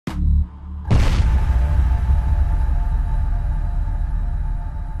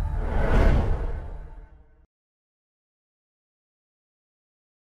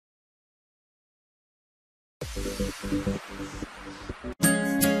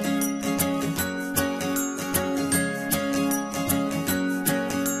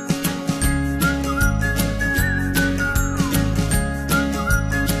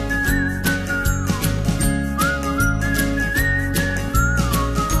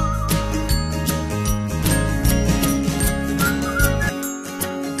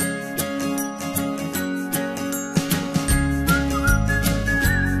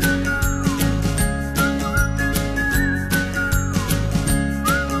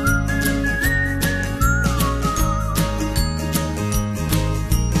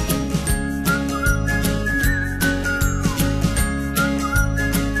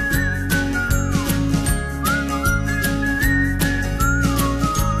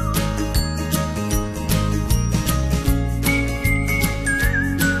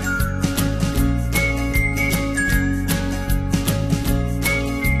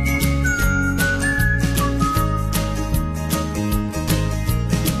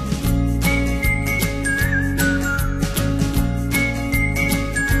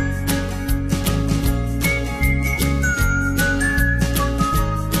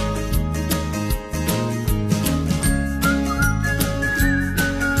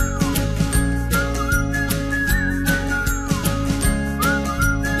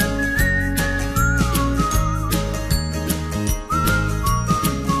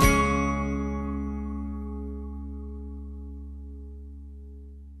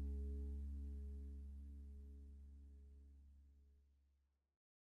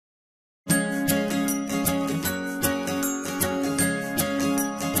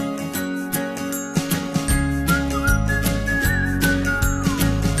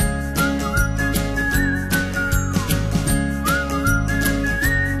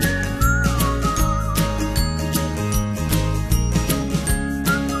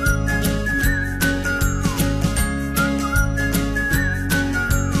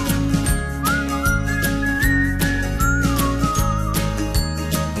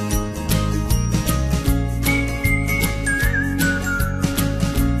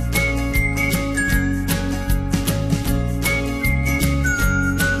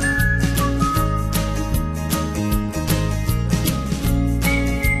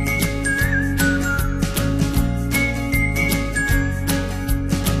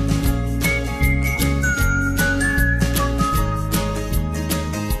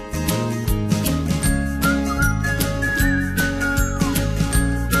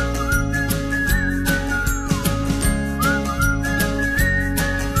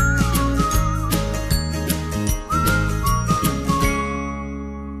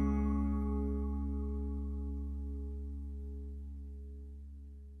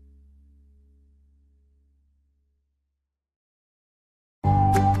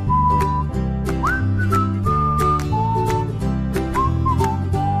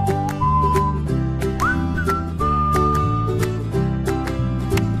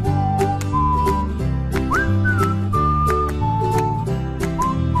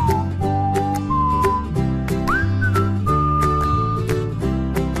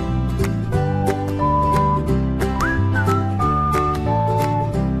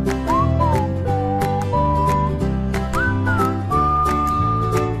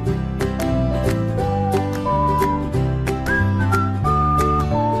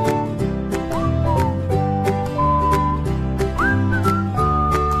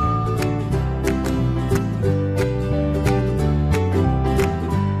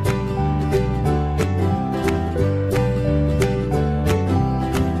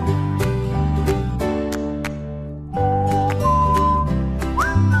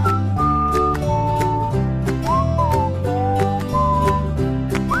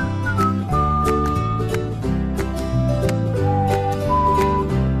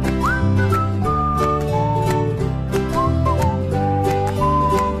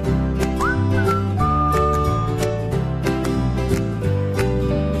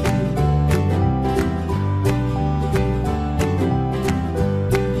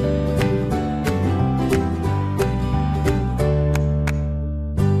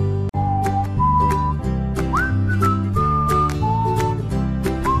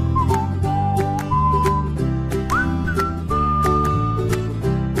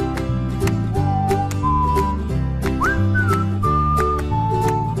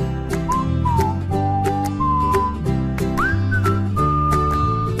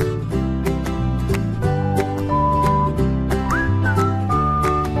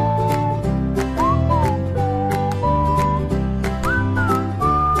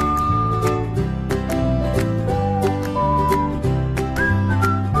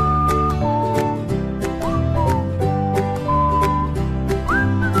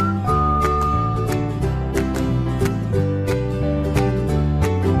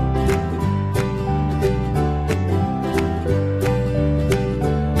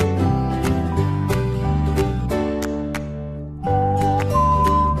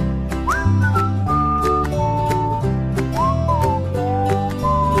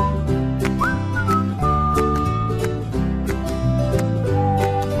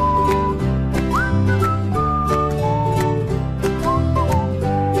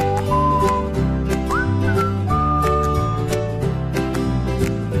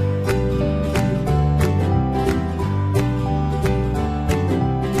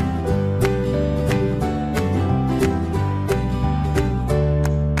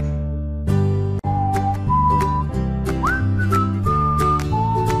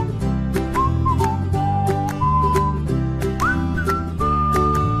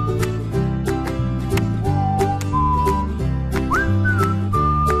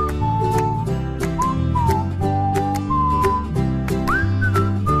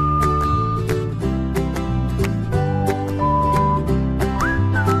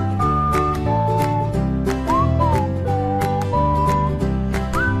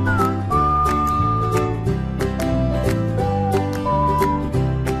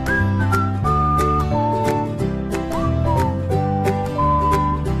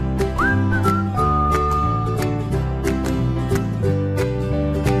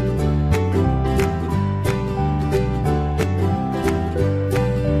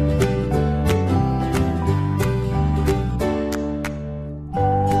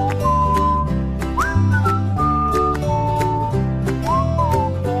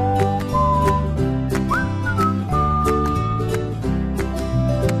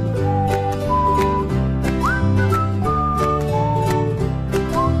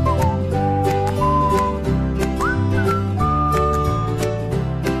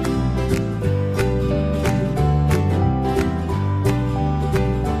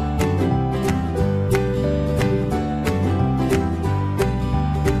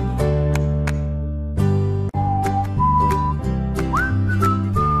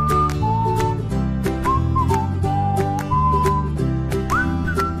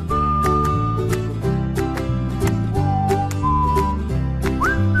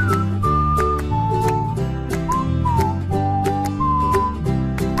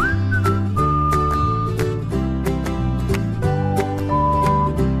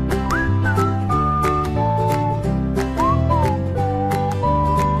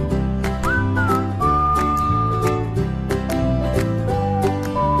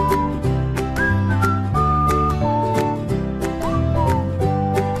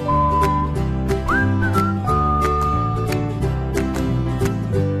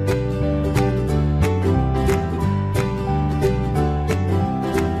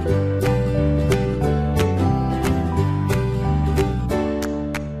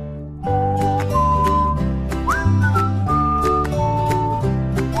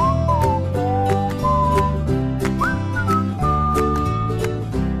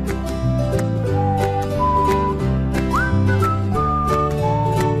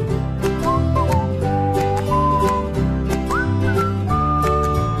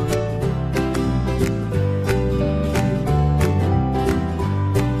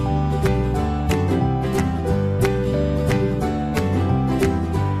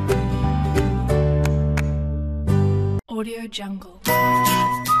Jungle.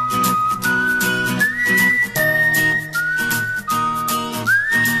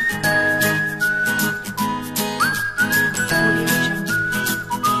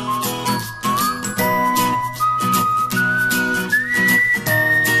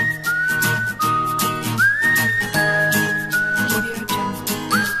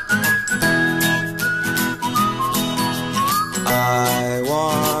 I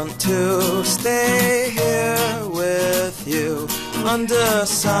want to stay here with you under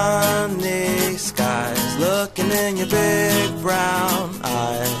sunny skies, looking in your big brown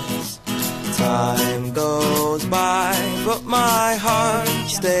eyes. Time goes by, but my heart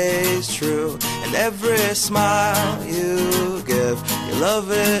stays true, and every smile you give, your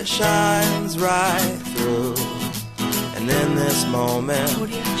love, it shines right through. And in this moment,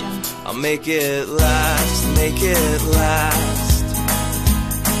 I'll make it last, make it last.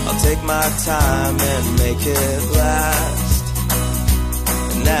 I'll take my time and make it last.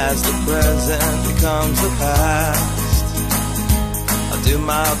 And as the present becomes the past, I'll do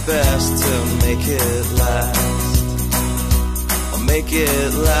my best to make it last. I'll make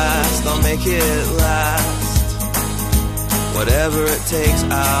it last, I'll make it last. Whatever it takes,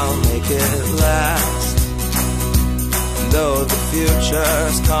 I'll make it last. And though the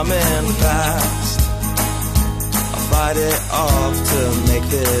future's coming fast, I'll fight it off to make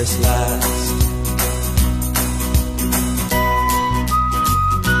this last.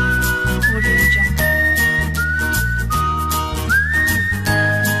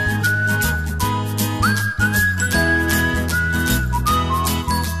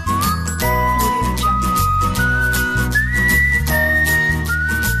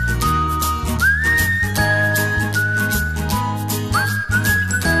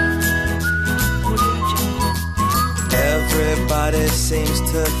 Everybody seems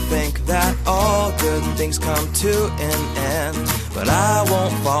to think that all good things come to an end, but I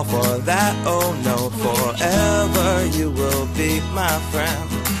won't fall for that, oh no. Forever you will be my friend,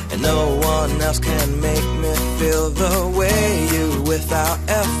 and no one else can make me feel the way you without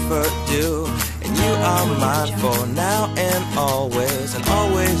effort do. And you are mine for now and always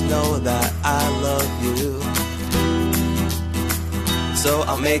know that I love you. So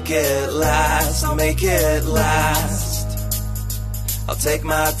I'll make it last, I'll make it last. I'll take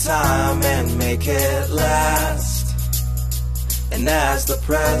my time and make it last. And as the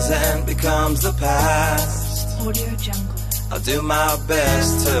present becomes the past, Audio Jungle. I'll do my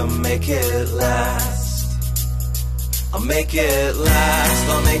best to make it last. I'll make it last,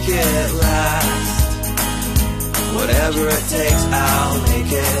 I'll make it last. Whatever it takes, I'll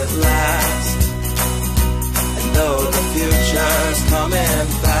make it last. And though the future's coming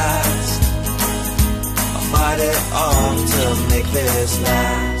fast, fight it off to make this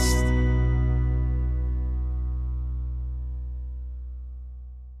last.